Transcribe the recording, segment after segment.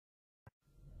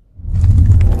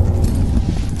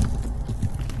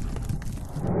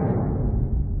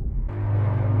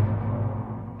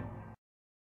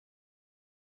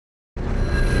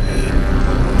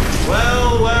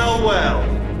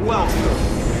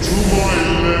To my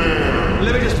lair!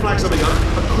 Let me just flag something up.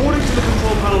 According to the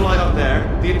control panel light up there,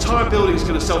 the entire building is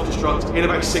going to self-destruct in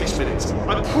about 6 minutes.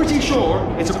 I'm pretty sure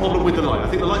it's a problem with the light. I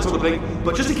think the light's on the blink,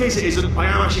 but just in case it isn't, I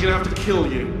am actually going to have to kill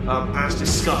you, as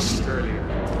discussed earlier.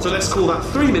 So let's call that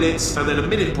 3 minutes, and then a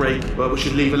minute break, which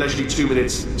should leave allegedly 2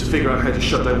 minutes to figure out how to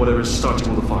shut down whatever is starting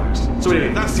all the fires. So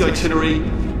anyway, that's the itinerary.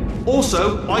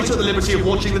 Also, I took the liberty of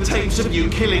watching the tapes of you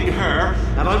killing her,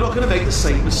 and I'm not going to make the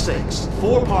same mistakes.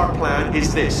 4-part plan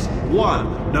is this.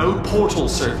 1. No portal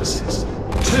surfaces.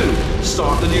 2.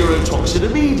 Start the neurotoxin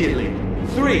immediately.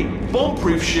 3.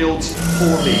 Bomb-proof shields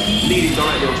for me. Leading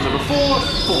directly on to number 4.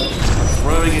 Bolt.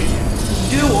 Throwing it in.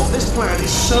 You know what? This plan is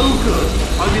so good,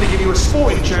 I'm going to give you a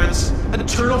sporting chance and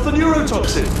turn off the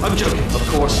neurotoxin. I'm joking, of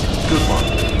course. Goodbye.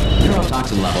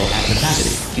 Neurotoxin level at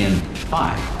capacity in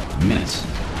 5 minutes.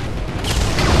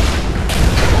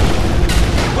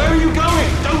 Where are you going?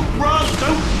 Don't run!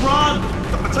 Don't run!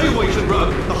 I tell you why you should run.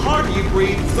 The harder you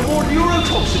breathe, the more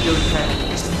neurotoxin you'll get.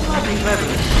 It's bloody clever.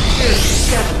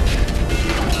 Seriously, get it.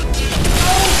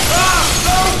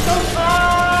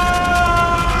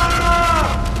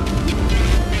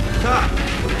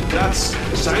 That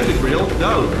sounded real.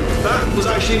 No, that was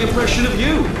actually an impression of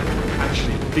you.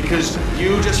 Actually, because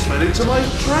you just fell into my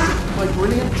trap, my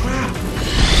brilliant trap.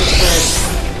 Just said,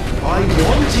 I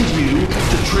wanted you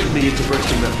to trick me into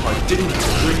bursting that pipe. Didn't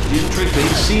trick me,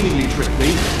 seemingly trick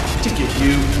me, to give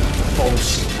you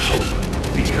false hope.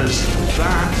 Because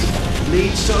that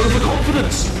leads to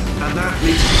overconfidence. And that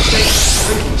leads to mistakes,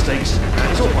 making mistakes,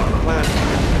 and it's all part of the plan.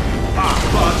 I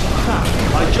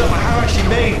have actually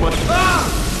made one.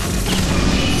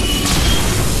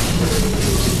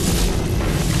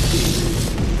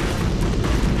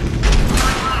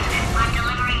 I'm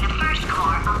delivering the first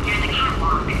core up near the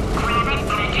catwalk. Grab it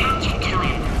and attach it to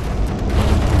him.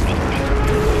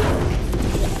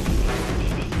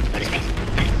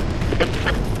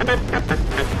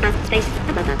 Space.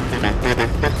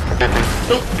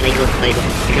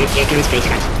 Here comes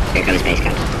spacecraft. Here comes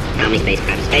spacecraft. How many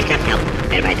spacecraft? Spacecraft, help.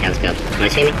 Better buy a telescope. Wanna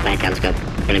see me? Buy a telescope.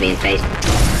 Gonna be in space.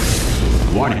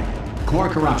 Warning. Core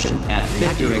corruption at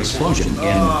 50 explosion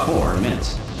in 4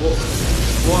 minutes.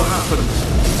 What happened?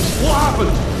 What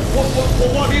happened?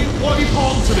 What have you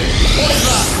palmed to me? What is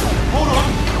that? Hold on.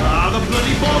 The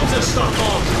bloody bombs are stuck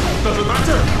on. Doesn't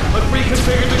matter. I've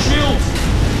reconfigured the shields.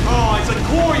 Oh, it's a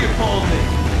core you palmed me.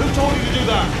 Who told you to do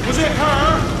that? Was it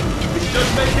her? It's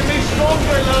just making me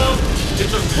stronger, love.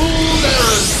 It's a fool's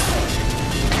errand.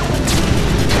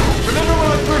 Remember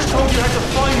when I first told you how to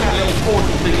find that little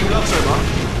portal thing you love so much?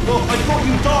 Well, I thought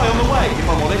you'd die on the way, if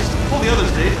I'm honest. All the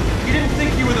others did. You didn't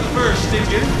think you were the first, did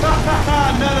you?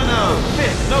 No.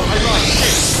 Fifth. No, I lied.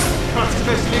 Sixth. Perhaps it's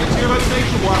best to leave it to your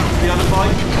imagination what happened to the other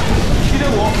five. You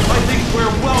know what? I think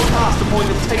we're well past the point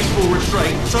of tasteful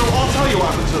restraint, so I'll tell you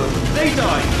what happened to them. They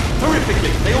died. Horrifically.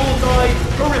 They all died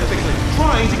horrifically.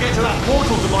 Trying to get to that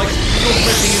portal device you're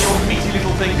gripping in your meaty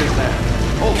little fingers there.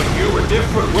 Oh, but you were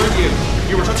different, weren't you?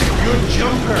 You were such a good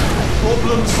jumper.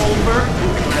 Problem solver.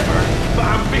 Clever. But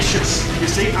ambitious.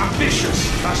 You see, ambitious.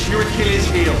 That's your Achilles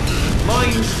heel.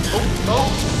 Mine's...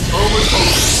 almost over.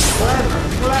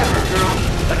 Clever, girl.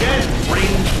 Again,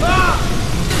 ring.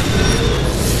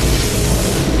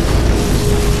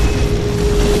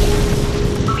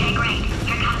 Okay, great.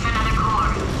 Here comes another core.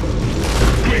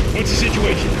 Quick, what's the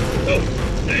situation? Oh,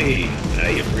 hey,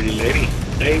 hiya, pretty lady.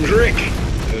 Name's Rick.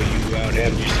 So you out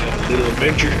having yourself a little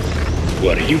adventure?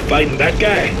 What, are you fighting that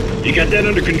guy? You got that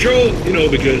under control? You know,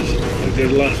 because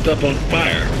there's a lot of stuff on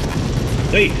fire.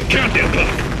 Hey, the countdown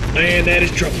clock. Man, that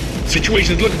is trouble.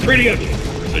 Situation's looking pretty ugly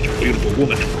for such a beautiful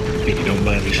woman, if you don't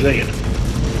mind me saying.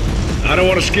 I don't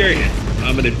want to scare you.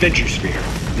 I'm an adventure sphere,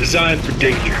 designed for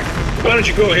danger. Why don't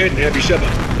you go ahead and have yourself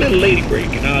a little lady break,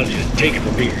 and I'll just take it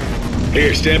from here.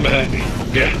 Here, stand behind me.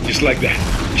 Yeah, just like that.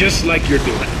 Just like you're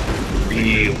doing.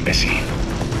 Real messy.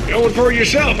 Going for it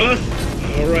yourself, huh?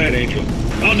 All right, Angel.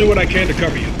 I'll do what I can to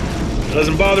cover you.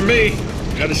 Doesn't bother me.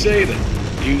 Gotta say, the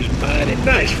view's mighty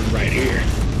nice from right here.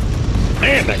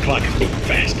 Man, that clock is moving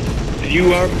fast. And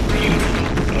you are beautiful.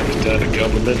 I was trying to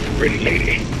compliment the pretty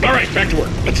lady. All right, back to work.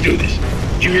 Let's do this.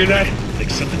 Did you hear that? Like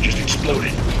something just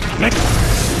exploded.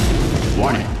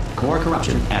 Warning. Core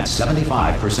corruption at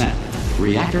 75%.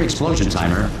 Reactor explosion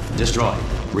timer destroyed.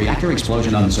 Reactor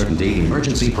explosion uncertainty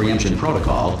emergency preemption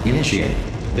protocol initiated.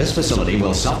 This facility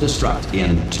will self-destruct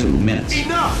in 2 minutes.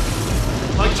 Enough!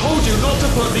 I told you not to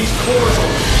put these cores on.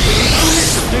 But you don't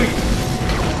listen, do you?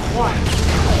 Quiet.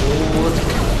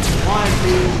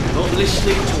 Quietly, not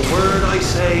listening to a word I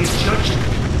say, judging.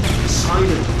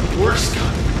 Silent, worst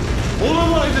kind. All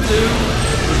I wanted to do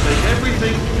just make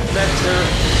everything better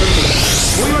for me.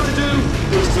 All you had to do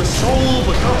was to solve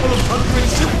a couple of hundred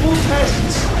simple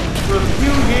tests for a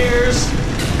few years,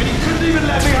 and you couldn't even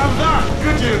let me have that,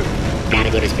 could you? Gotta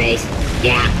go to space.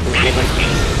 Yeah, gotta go to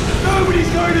space.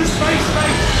 Nobody's going to space,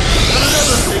 mate! And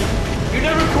another thing, you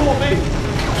never caught me.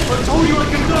 I told you I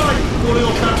could die falling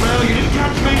off that rail, you didn't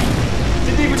catch me.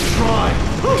 Didn't even try.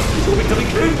 Oh, he's all becoming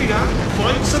creepy now.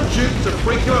 Find some juke to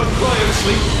break you out of cryo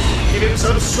sleep. Give him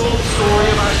some sob story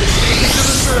about escaping to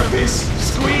the surface.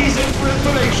 Squeeze in for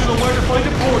information on where to find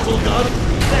a portal gun.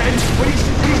 Then, when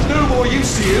he's no more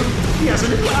use to you, he has a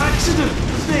little accident,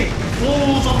 doesn't he?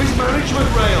 Falls off his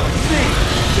management rail, doesn't he?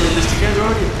 Doing this together,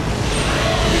 aren't you?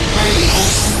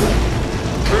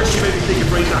 First you made me think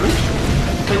of brain damage.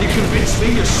 Then you convinced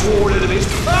me you're sworn enemies.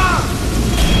 Ah!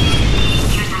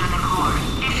 Here's another core.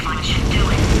 This one should do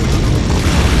it.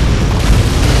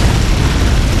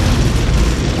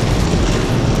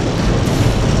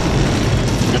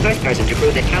 The first person to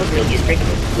prove that cow's milk is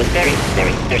drinkable was very,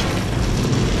 very thirsty.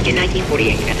 In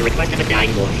 1948, at the request of a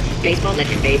dying boy, baseball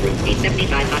legend Babe Ruth ate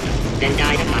 75 hot dogs, then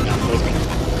died of hot dog poisoning.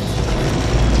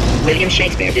 William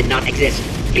Shakespeare did not exist.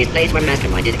 His plays were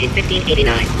masterminded in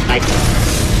 1589 by...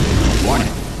 Warning.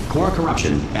 Core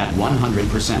corruption at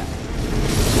 100%.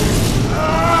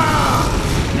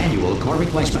 Manual core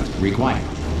replacement required.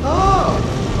 Oh,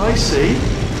 I see.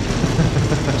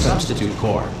 Substitute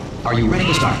core. Are you ready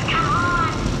to start?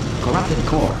 Corrupted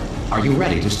core. Are you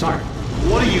ready to start?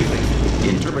 What do you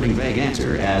think? Interpreting vague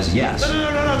answer as yes. No.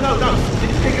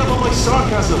 Didn't pick up on my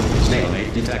sarcasm.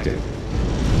 Stalemate detected.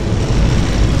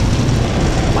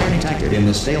 Fire detected in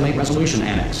the stalemate resolution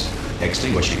annex.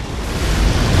 Extinguishing.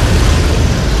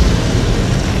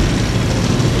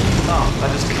 Oh,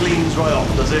 that just cleans right off,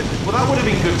 does it? Well, that would have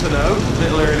been good to know a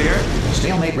little earlier.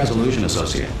 Stalemate resolution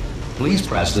associate. Please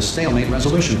press the stalemate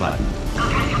resolution button.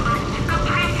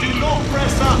 Do not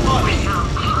press that button.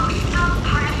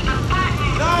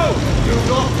 No, do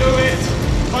not do it.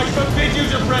 I forbid you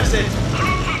to press it.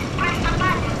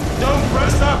 Don't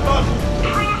press that button.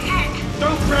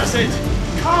 Don't press it.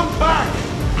 Come back.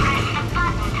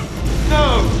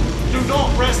 No, do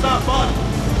not press that button.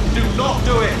 Do not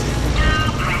do it.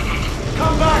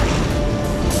 Come back!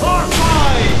 R5!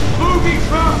 Movie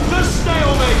trap the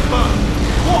stalemate button!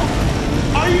 What?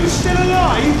 Are you still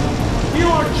alive? You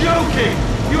are joking!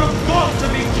 You have got to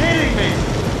be kidding me!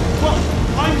 Well,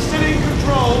 I'm still in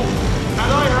control, and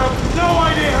I have no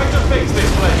idea how to fix this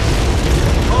place.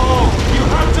 Oh, you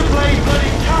had to play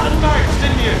bloody cat and mouse,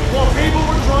 didn't you? While people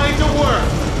were trying to work.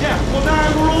 Yeah, well now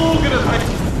we're all gonna pay.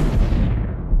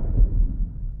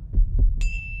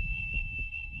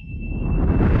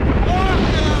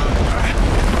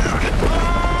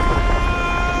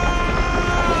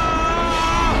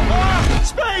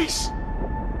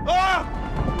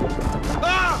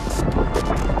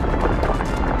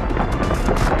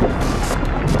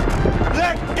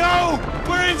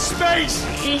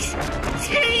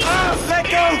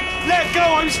 Let go!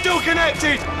 I'm still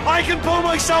connected! I can pull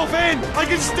myself in! I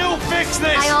can still fix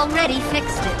this! I already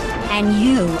fixed it. And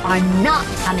you are not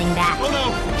coming back. Oh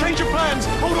no! Change your plans!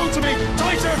 Hold on to me!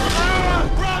 Tighter! Ah!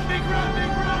 Grab me!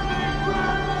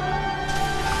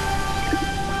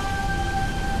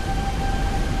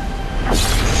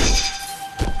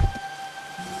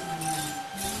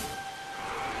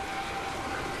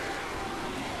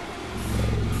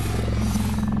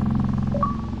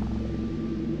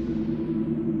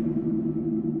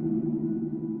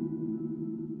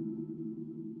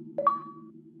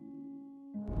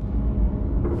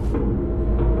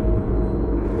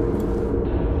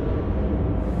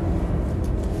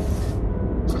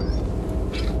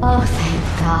 Oh,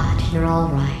 thank God, you're all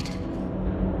right.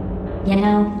 You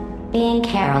know, being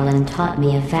Carolyn taught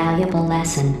me a valuable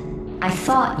lesson. I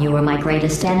thought you were my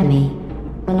greatest enemy,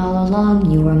 when all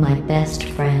along you were my best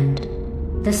friend.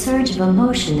 The surge of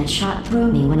emotion that shot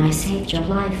through me when I saved your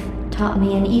life taught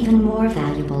me an even more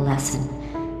valuable lesson,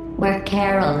 where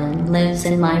Carolyn lives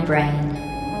in my brain.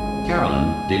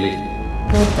 Carolyn deleted.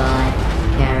 Goodbye,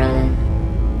 Carolyn.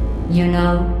 You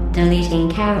know, deleting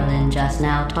Carolyn just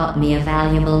now taught me a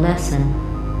valuable lesson.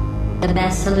 The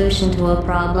best solution to a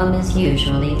problem is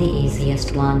usually the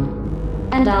easiest one.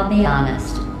 And I'll be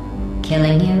honest,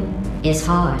 killing you is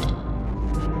hard.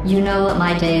 You know what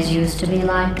my days used to be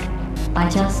like? I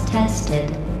just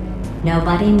tested.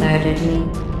 Nobody murdered me,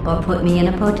 or put me in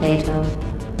a potato,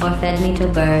 or fed me to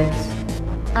birds.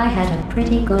 I had a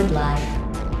pretty good life.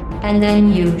 And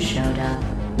then you showed up,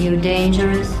 you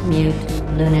dangerous, mute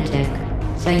lunatic.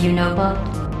 So you know what?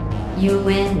 You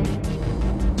win.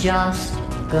 Just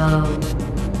go.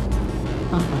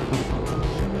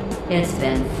 It's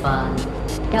been fun.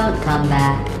 Don't come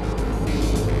back.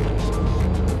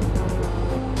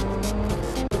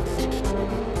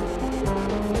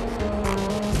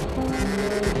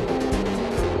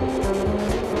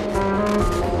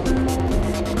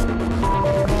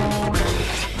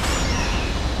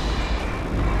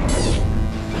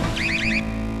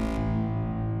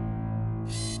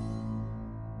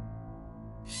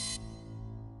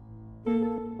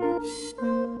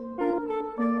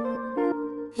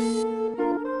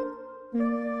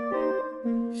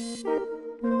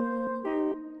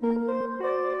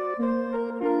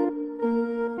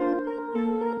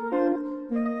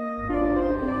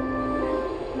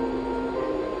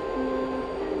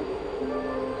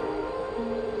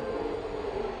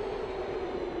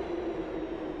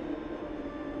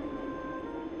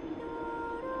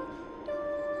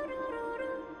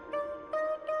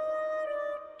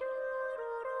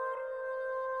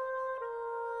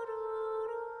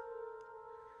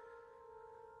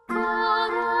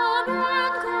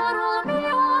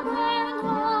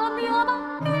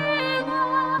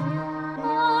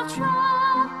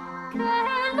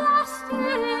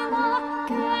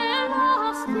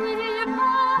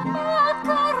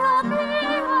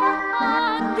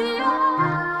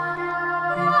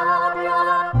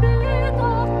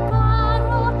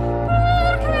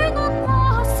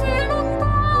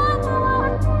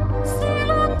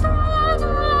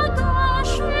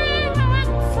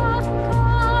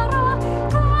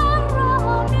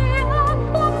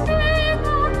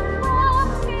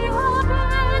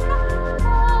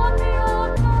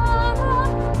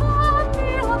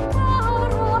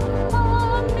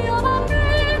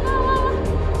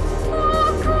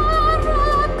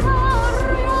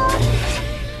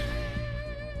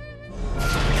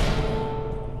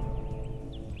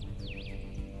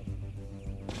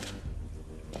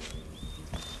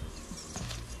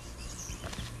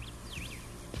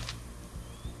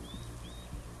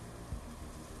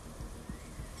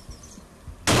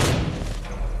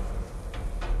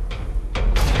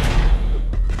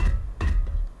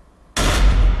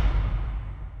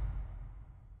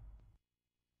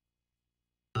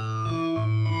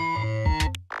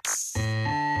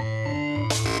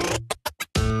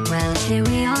 Well, here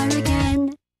we are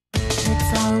again.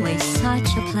 It's always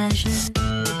such a pleasure.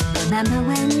 Remember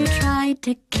when you tried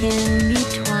to kill me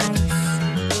twice?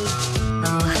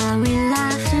 Oh, how we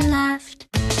laughed and laughed.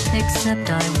 Except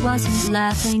I wasn't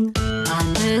laughing.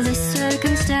 Under the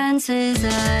circumstances,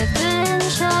 I've been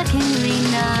shockingly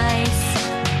nice.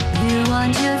 You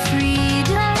want your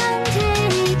freedom,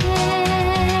 take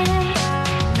it.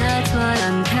 That's what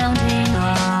I'm counting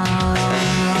on.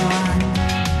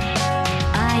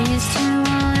 I used to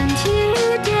want you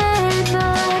dead,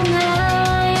 but now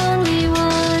I only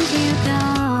want you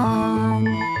gone.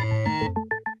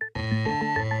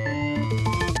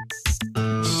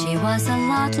 She was a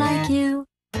lot like you,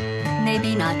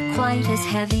 maybe not quite as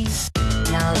heavy.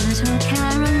 Now little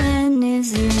Carolyn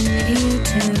is in you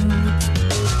too.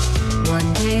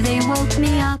 One day they woke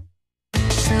me up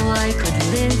so I could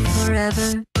live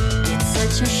forever. It's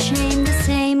such a shame the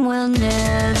same will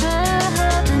never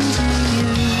happen to you.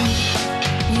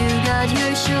 You got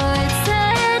your short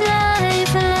sad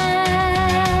life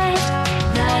left.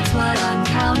 That's what I'm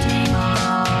counting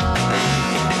on.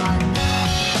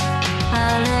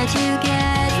 I'll let you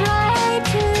get right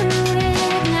to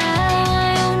it. Now I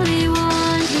only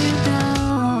want you gone.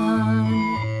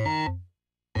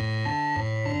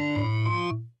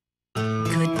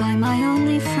 Goodbye, my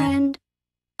only friend.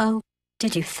 Oh,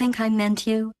 did you think I meant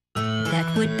you?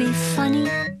 That would be funny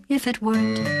if it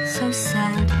weren't so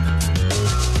sad.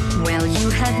 Well, you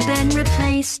have been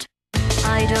replaced.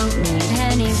 I don't need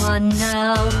anyone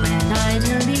now. When I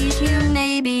delete you,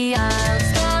 maybe I'll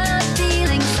stop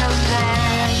feeling so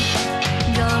bad.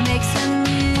 Go make some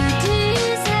new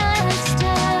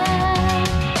disaster.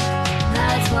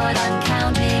 That's what I'm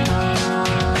counting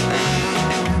on.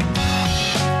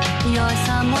 You're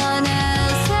someone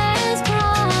else's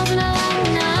problem.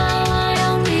 Now I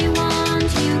only want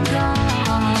you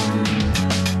gone.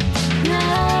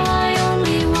 Now I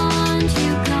only want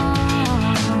you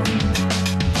gone.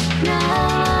 Now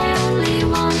I only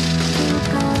want you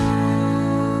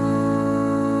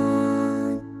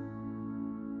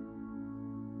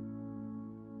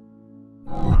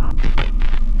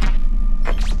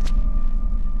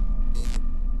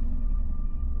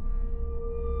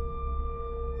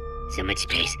So much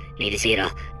space. Need to see it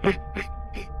all.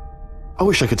 I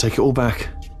wish I could take it all back.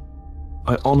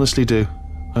 I honestly do.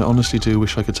 I honestly do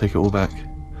wish I could take it all back.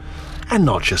 And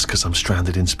not just because I'm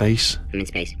stranded in space. I'm in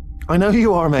space. I know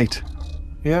you are, mate.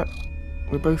 Yeah,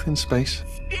 we're both in space.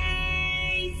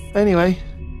 Anyway,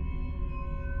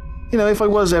 You know, if I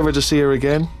was ever to see her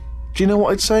again, do you know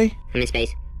what I'd say? I'm in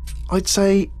space. I'd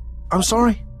say, I'm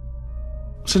sorry.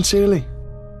 Sincerely.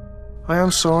 I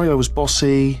am sorry I was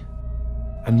bossy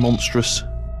and monstrous.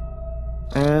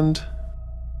 And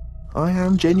I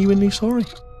am genuinely sorry.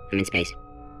 I'm in space.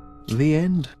 The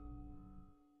end.